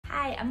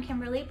Hi, I'm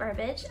Kimberly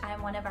Burbage.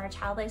 I'm one of our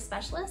child life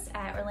specialists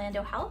at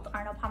Orlando Health,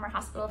 Arnold Palmer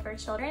Hospital for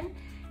Children,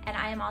 and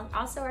I am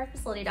also our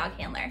facility dog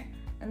handler.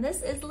 And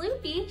this is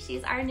Loopie.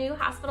 She's our new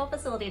hospital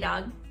facility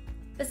dog.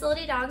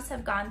 Facility dogs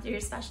have gone through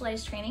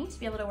specialized training to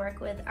be able to work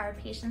with our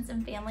patients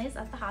and families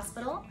at the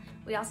hospital.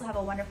 We also have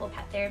a wonderful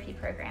pet therapy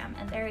program,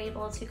 and they're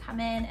able to come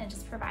in and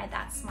just provide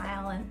that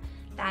smile and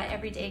that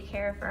everyday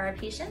care for our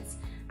patients.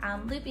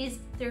 Loopie's,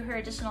 through her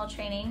additional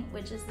training,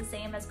 which is the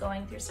same as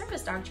going through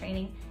service dog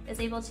training,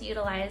 is able to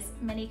utilize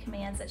many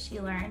commands that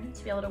she learned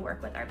to be able to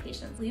work with our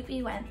patients.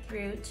 Loopie went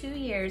through 2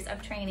 years of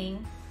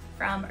training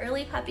from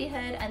early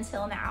puppyhood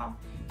until now.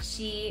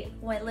 She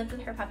lived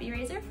with her puppy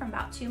raiser from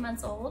about 2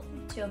 months old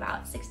to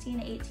about 16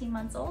 to 18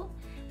 months old.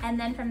 And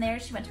then from there,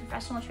 she went to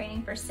professional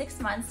training for 6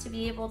 months to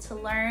be able to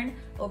learn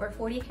over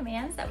 40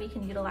 commands that we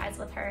can utilize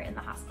with her in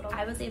the hospital.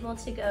 I was able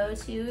to go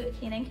to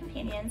Canine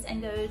Companions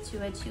and go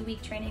to a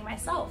 2-week training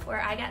myself,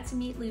 where I got to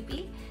meet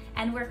Loopie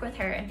and work with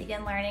her and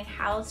begin learning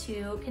how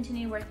to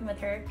continue working with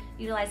her,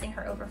 utilizing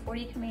her over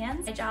 40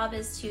 commands. My job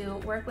is to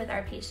work with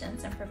our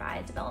patients and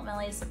provide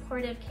developmentally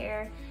supportive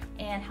care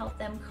and help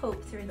them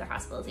cope through their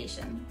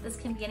hospitalization. This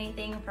can be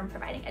anything from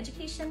providing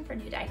education for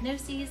new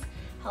diagnoses,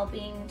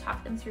 helping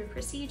talk them through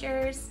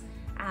procedures,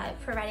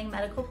 providing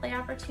medical play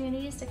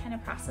opportunities to kind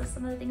of process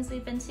some of the things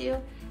we've been to,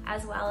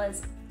 as well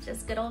as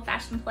just good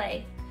old-fashioned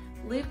play.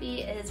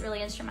 Loopie is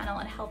really instrumental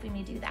in helping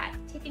me do that.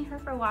 Taking her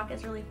for a walk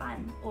is really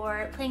fun,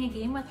 or playing a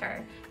game with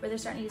her where they're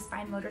starting to use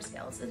fine motor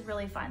skills is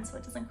really fun, so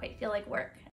it doesn't quite feel like work.